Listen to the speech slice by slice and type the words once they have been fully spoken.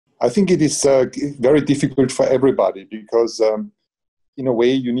I think it is very difficult for everybody because in a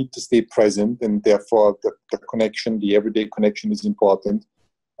way you need to stay present, and therefore the connection, the everyday connection is important.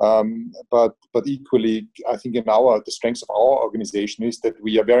 But equally, I think the strength of our organization is that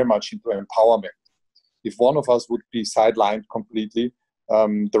we are very much into empowerment. If one of us would be sidelined completely,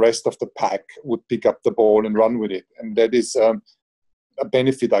 the rest of the pack would pick up the ball and run with it. And that is a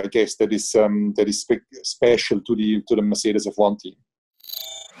benefit, I guess, that is special to the Mercedes F1 team.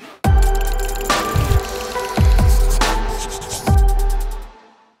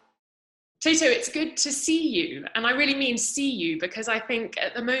 Toto, it's good to see you. And I really mean see you, because I think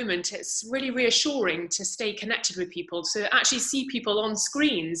at the moment it's really reassuring to stay connected with people, to actually see people on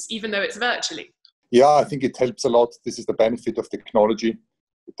screens, even though it's virtually. Yeah, I think it helps a lot. This is the benefit of technology.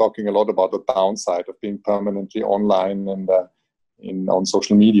 We're talking a lot about the downside of being permanently online and on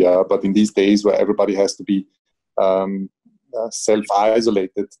social media. But in these days where everybody has to be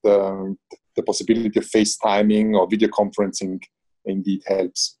self-isolated, the possibility of FaceTiming or video conferencing indeed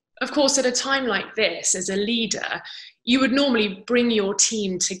helps. Of course, at a time like this, as a leader, you would normally bring your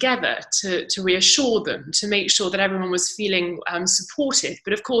team together to reassure them, to make sure that everyone was feeling supported.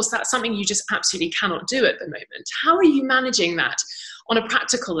 But of course, that's something you just absolutely cannot do at the moment. How are you managing that on a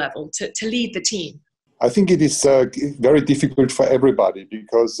practical level to lead the team? I think it is very difficult for everybody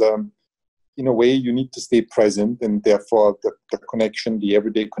because in a way you need to stay present, and therefore the connection, the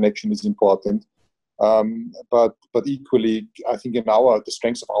everyday connection is important. But equally, I think the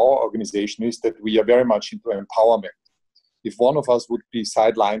strength of our organization is that we are very much into empowerment. If one of us would be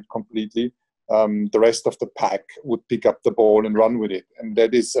sidelined completely, the rest of the pack would pick up the ball and run with it. And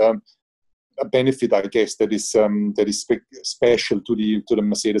that is a benefit, I guess, that is special to the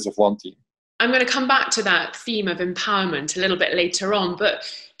Mercedes F1 team. I'm going to come back to that theme of empowerment a little bit later on, but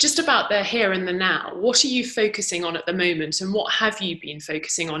just about the here and the now, what are you focusing on at the moment, and what have you been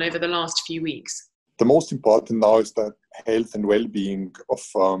focusing on over the last few weeks? The most important now is the health and well-being of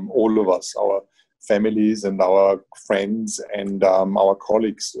all of us, our families and our friends and our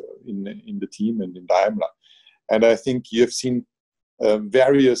colleagues in the team and in Daimler. And I think you have seen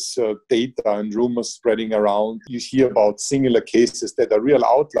various data and rumors spreading around. You hear about singular cases that are real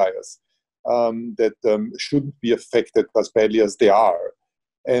outliers that shouldn't be affected as badly as they are.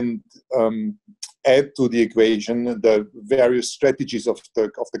 And add to the equation the various strategies of the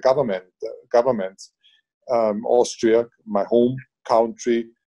governments. Austria, my home country,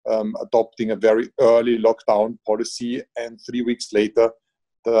 adopting a very early lockdown policy, and 3 weeks later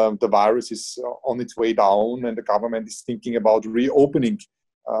the virus is on its way down, and the government is thinking about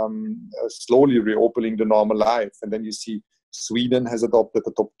slowly reopening the normal life. And then you see Sweden has adopted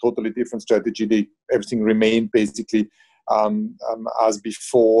a totally different strategy. Everything remained basically as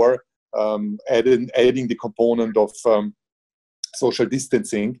before, adding the component of social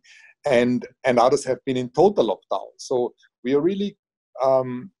distancing, and others have been in total lockdown. So we are really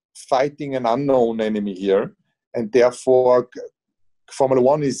fighting an unknown enemy here, and therefore Formula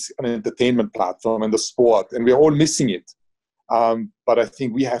One is an entertainment platform and a sport, and we're all missing it. But I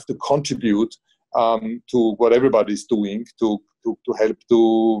think we have to contribute to what everybody's doing to help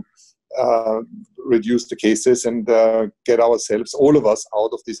to reduce the cases and get ourselves, all of us,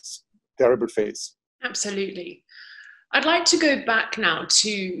 out of this terrible phase. Absolutely. I'd like to go back now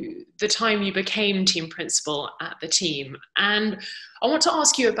to the time you became team principal at the team. And I want to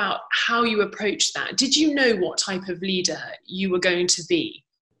ask you about how you approached that. Did you know what type of leader you were going to be?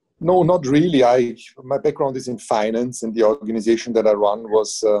 No, not really. My background is in finance, and the organization that I run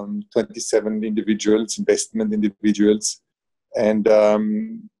was 27 individuals, investment individuals. And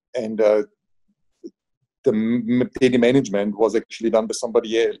the daily management was actually done by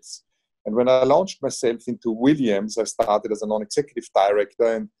somebody else. And when I launched myself into Williams, I started as a non-executive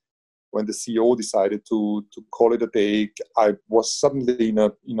director. And when the CEO decided to call it a day, I was suddenly in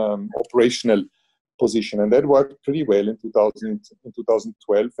an operational position. And that worked pretty well in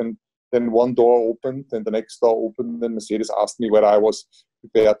 2012. And then one door opened and the next door opened. And Mercedes asked me whether I was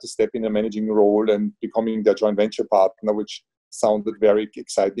prepared to step in a managing role and becoming their joint venture partner, which sounded very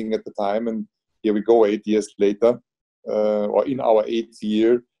exciting at the time. And here we go, 8 years later, or in our 8th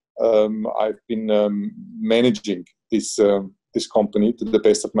year. I've been managing this company to the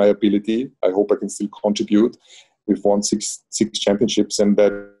best of my ability. I hope I can still contribute. We've won six championships, and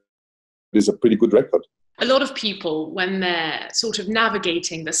that is a pretty good record. A lot of people, when they're sort of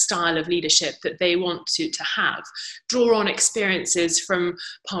navigating the style of leadership that they want to have, draw on experiences from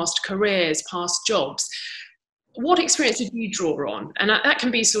past careers, past jobs. What experience did you draw on? And that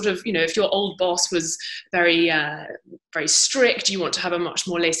can be sort of, if your old boss was very strict, you want to have a much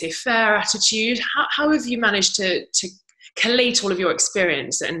more laissez-faire attitude. How have you managed to collate all of your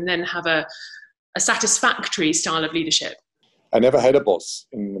experience and then have a satisfactory style of leadership? I never had a boss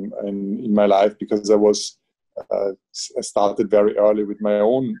in my life because I started very early with my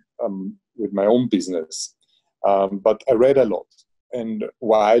own business. But I read a lot, and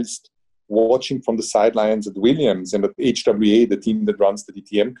whilst watching from the sidelines at Williams and at HWA, the team that runs the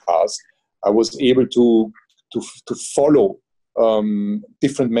DTM cars, I was able to follow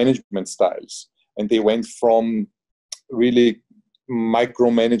different management styles, and they went from really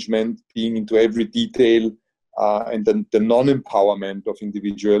micromanagement, being into every detail, and then the non-empowerment of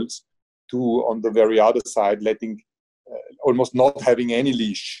individuals, to on the very other side, letting almost not having any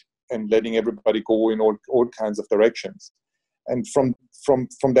leash and letting everybody go in all kinds of directions. And from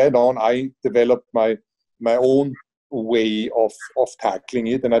that on, I developed my own way of tackling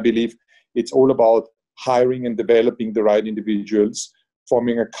it. And I believe it's all about hiring and developing the right individuals,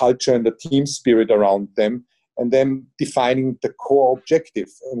 forming a culture and a team spirit around them, and then defining the core objective.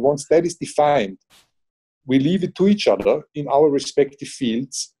 And once that is defined, we leave it to each other in our respective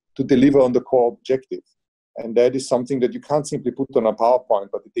fields to deliver on the core objective. And that is something that you can't simply put on a PowerPoint,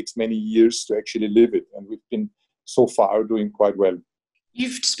 but it takes many years to actually live it. And we've been so far doing quite well.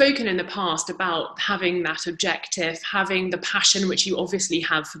 You've spoken in the past about having that objective, having the passion, which you obviously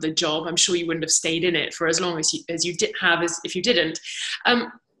have for the job. I'm sure you wouldn't have stayed in it for as long as you did have as if you didn't.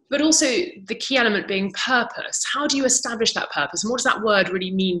 But also the key element being purpose. How do you establish that purpose? And what does that word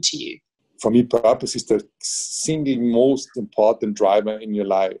really mean to you? For me, purpose is the single most important driver in your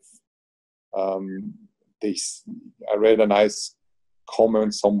life. I read a nice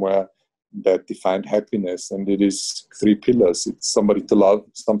comment somewhere that defined happiness, and it is 3 pillars. It's somebody to love,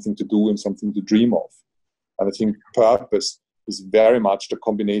 something to do, and something to dream of. And I think purpose is very much the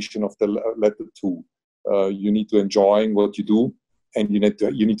combination of the letter 2. You need to enjoy what you do, and you need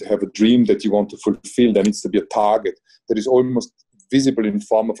to have a dream that you want to fulfill. There needs to be a target that is almost visible in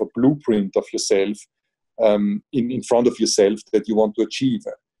form of a blueprint of yourself, in front of yourself, that you want to achieve.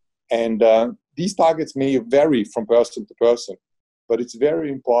 And these targets may vary from person to person, but it's very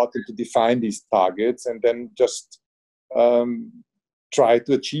important to define these targets and then just try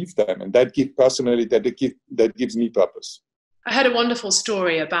to achieve them. And that gives me purpose. I heard a wonderful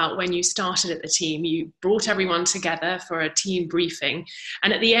story about when you started at the team. You brought everyone together for a team briefing,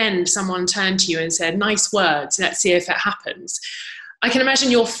 and at the end, someone turned to you and said, "Nice words, let's see if it happens." I can imagine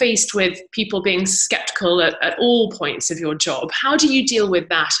you're faced with people being skeptical at all points of your job. How do you deal with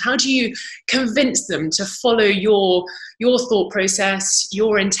that? How do you convince them to follow your thought process,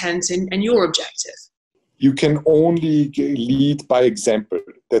 your intent, and your objective? You can only lead by example.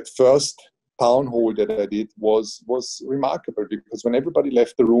 That first town hall that I did was remarkable, because when everybody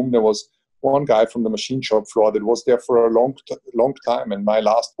left the room, there was one guy from the machine shop floor that was there for a long time. And my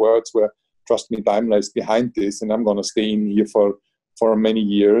last words were, "Trust me, Daimler is behind this, and I'm going to stay in here for many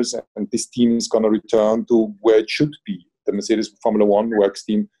years, and this team is going to return to where it should be. The Mercedes Formula One works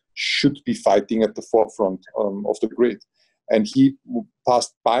team should be fighting at the forefront of the grid." And he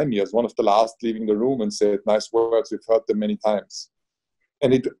passed by me as one of the last leaving the room and said, "Nice words, we've heard them many times."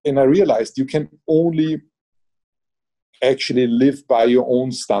 And I realized you can only actually live by your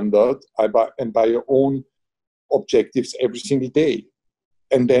own standard and by your own objectives every single day.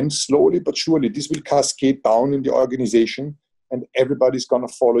 And then slowly but surely, this will cascade down in the organization, and everybody's going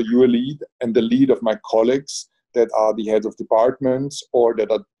to follow your lead and the lead of my colleagues that are the heads of departments or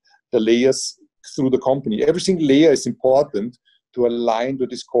that are the layers through the company. Every single layer is important to align to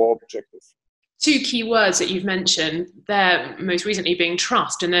this core objective. 2 key words that you've mentioned there, most recently being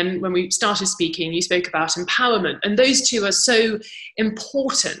trust. And then when we started speaking, you spoke about empowerment. And those 2 are so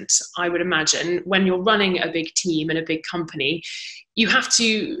important, I would imagine, when you're running a big team and a big company. You have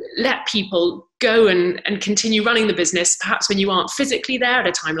to let people go and continue running the business, perhaps when you aren't physically there at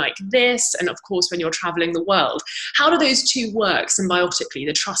a time like this, and of course when you're traveling the world. How do those 2 work symbiotically,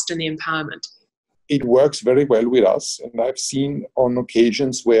 the trust and the empowerment? It works very well with us, and I've seen on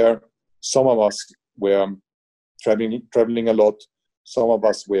occasions where some of us were traveling a lot, some of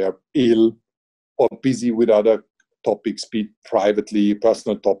us were ill or busy with other topics, be it privately,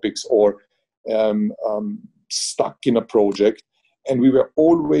 personal topics, or stuck in a project. And we were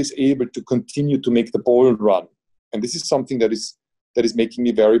always able to continue to make the ball run. And this is something that is making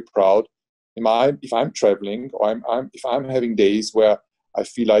me very proud. If I'm traveling, or if I'm having days where I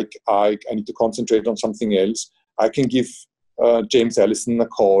feel like I need to concentrate on something else, I can give James Allison a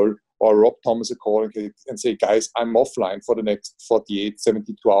call or Rob Thomas a call and say, "Guys, I'm offline for the next 48,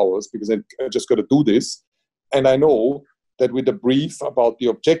 72 hours because I just got to do this." And I know that with a brief about the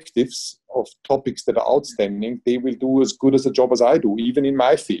objectives of topics that are outstanding, they will do as good as a job as I do, even in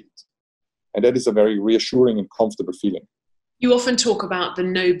my field. And that is a very reassuring and comfortable feeling. You often talk about the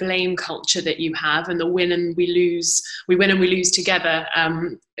no blame culture that you have and the we win and we lose together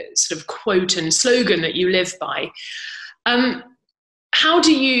sort of quote and slogan that you live by. How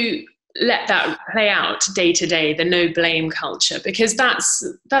do you let that play out day to day, the no blame culture? Because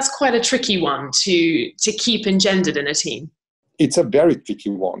that's quite a tricky one to keep engendered in a team. It's a very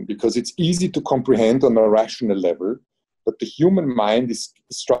tricky one because it's easy to comprehend on a rational level, but the human mind is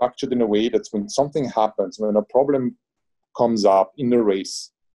structured in a way that when something happens, when a problem comes up in a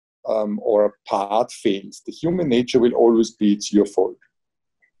race or a part fails, the human nature will always be it's your fault,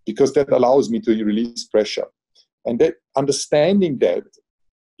 because that allows me to release pressure. And that understanding that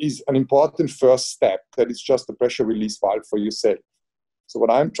is an important first step, that it's just a pressure release valve for yourself. So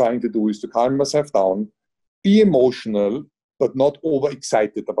what I'm trying to do is to calm myself down, be emotional, but not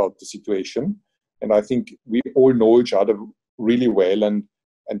overexcited about the situation. And I think we all know each other really well. And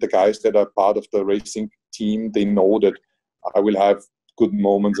the guys that are part of the racing team, they know that I will have good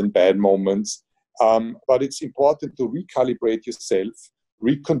moments and bad moments. But it's important to recalibrate yourself,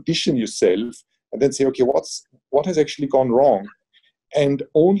 recondition yourself, and then say, okay, what has actually gone wrong? And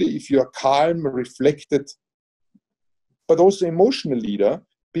only if you are calm, reflected, but also emotional leader,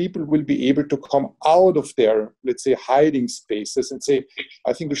 people will be able to come out of their, let's say, hiding spaces and say,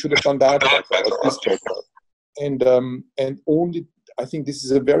 I think we should have done that better, or this better. And only, I think this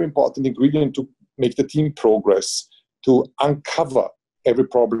is a very important ingredient to make the team progress, to uncover every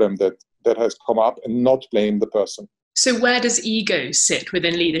problem that has come up and not blame the person. So where does ego sit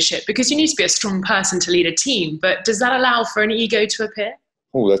within leadership? Because you need to be a strong person to lead a team, but does that allow for an ego to appear?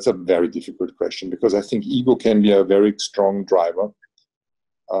 Oh, that's a very difficult question, because I think ego can be a very strong driver,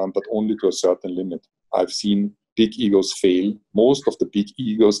 but only to a certain limit. I've seen big egos fail. Most of the big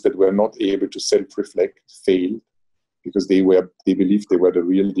egos that were not able to self-reflect failed because they believed they were the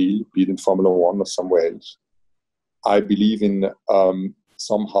real deal, be it in Formula One or somewhere else. I believe in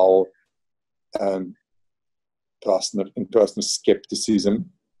somehow personal skepticism.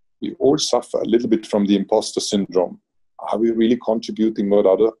 We all suffer a little bit from the imposter syndrome. Are we really contributing what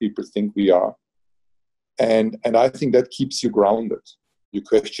other people think we are? And I think that keeps you grounded. You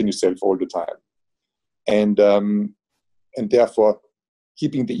question yourself all the time. And therefore,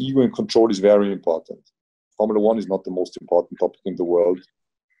 keeping the ego in control is very important. Formula One is not the most important topic in the world.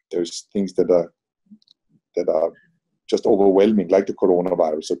 There's things that are just overwhelming, like the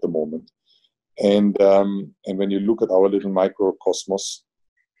coronavirus at the moment. And when you look at our little microcosmos,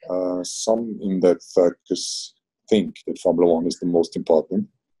 some in that circus think that Formula One is the most important.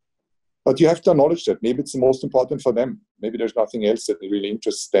 But you have to acknowledge that maybe it's the most important for them. Maybe there's nothing else that really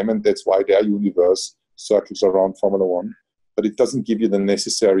interests them, and that's why their universe circles around Formula One. But it doesn't give you the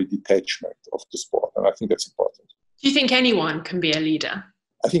necessary detachment of the sport, and I think that's important. Do you think anyone can be a leader?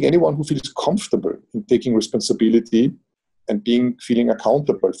 I think anyone who feels comfortable in taking responsibility and feeling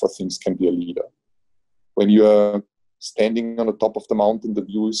accountable for things can be a leader. When you are standing on the top of the mountain, the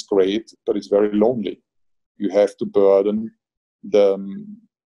view is great, but it's very lonely. You have to burden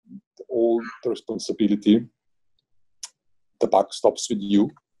all the responsibility. The buck stops with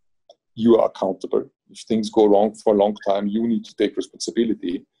you. You are accountable. If things go wrong for a long time, you need to take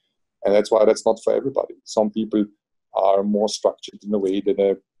responsibility. And that's why that's not for everybody. Some people are more structured in a way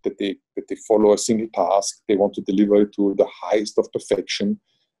that they follow a single task. They want to deliver it to the highest of perfection.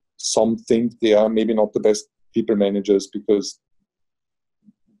 Some think they are maybe not the best people managers because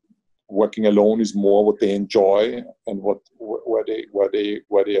working alone is more what they enjoy and where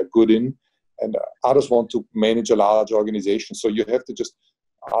they are good in. And others want to manage a large organization. So you have to just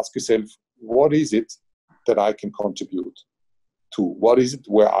ask yourself, what is it that I can contribute to? What is it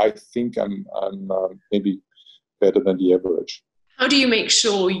where I think I'm maybe better than the average? How do you make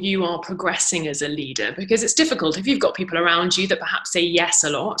sure you are progressing as a leader? Because it's difficult if you've got people around you that perhaps say yes a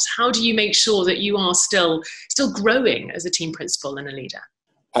lot. How do you make sure that you are still growing as a team principal and a leader?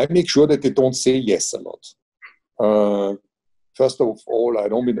 I make sure that they don't say yes a lot. First of all, I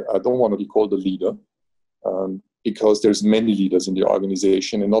don't want to be called a leader because there's many leaders in the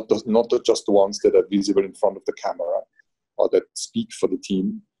organization, and not just the ones that are visible in front of the camera or that speak for the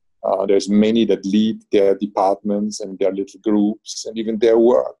team. There's many that lead their departments and their little groups and even their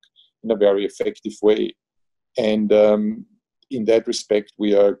work in a very effective way. And in that respect,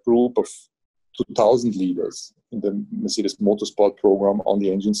 we are a group of 2,000 leaders in the Mercedes Motorsport program on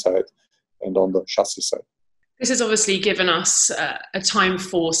the engine side and on the chassis side. This has obviously given us a time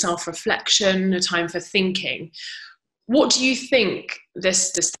for self-reflection, a time for thinking. What do you think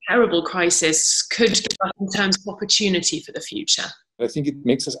this terrible crisis could give us in terms of opportunity for the future? I think it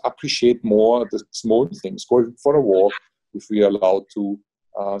makes us appreciate more the small things. Going for a walk, if we are allowed to,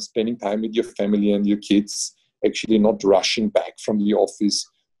 spending time with your family and your kids, actually not rushing back from the office,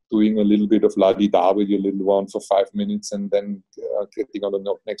 doing a little bit of la-di-da with your little one for 5 minutes and then getting on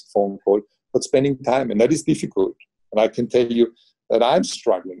the next phone call, but spending time. And that is difficult. And I can tell you that I'm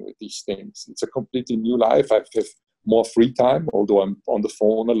struggling with these things. It's a completely new life. I have more free time, although I'm on the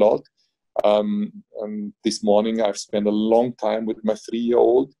phone a lot. And this morning I've spent a long time with my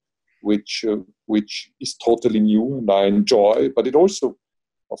 3-year-old, which is totally new and I enjoy, but it also,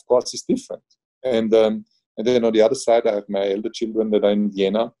 of course, is different. And then on the other side, I have my elder children that are in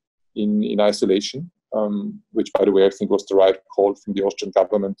Vienna in isolation, which, by the way, I think was the right call from the Austrian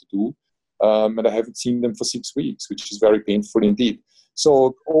government to do. And I haven't seen them for 6 weeks, which is very painful indeed.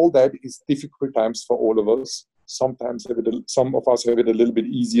 So all that is difficult times for all of us. Sometimes some of us have it a little bit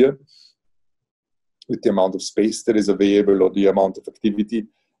easier with the amount of space that is available or the amount of activity.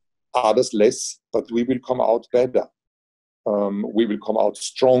 Others less, but we will come out better. We will come out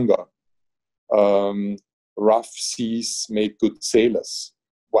stronger. Rough seas make good sailors.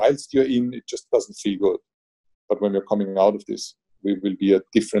 Whilst you're in, it just doesn't feel good. But when we're coming out of this, we will be a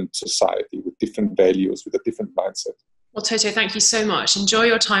different society with different values, with a different mindset. Well, Toto, thank you so much. Enjoy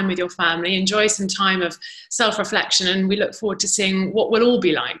your time with your family. Enjoy some time of self-reflection. And we look forward to seeing what we'll all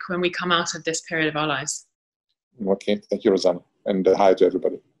be like when we come out of this period of our lives. Okay. Thank you, Rosanna. And hi to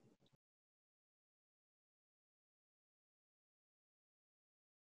everybody.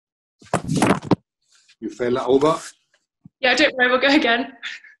 You fell over. Yeah, don't worry. We'll go again.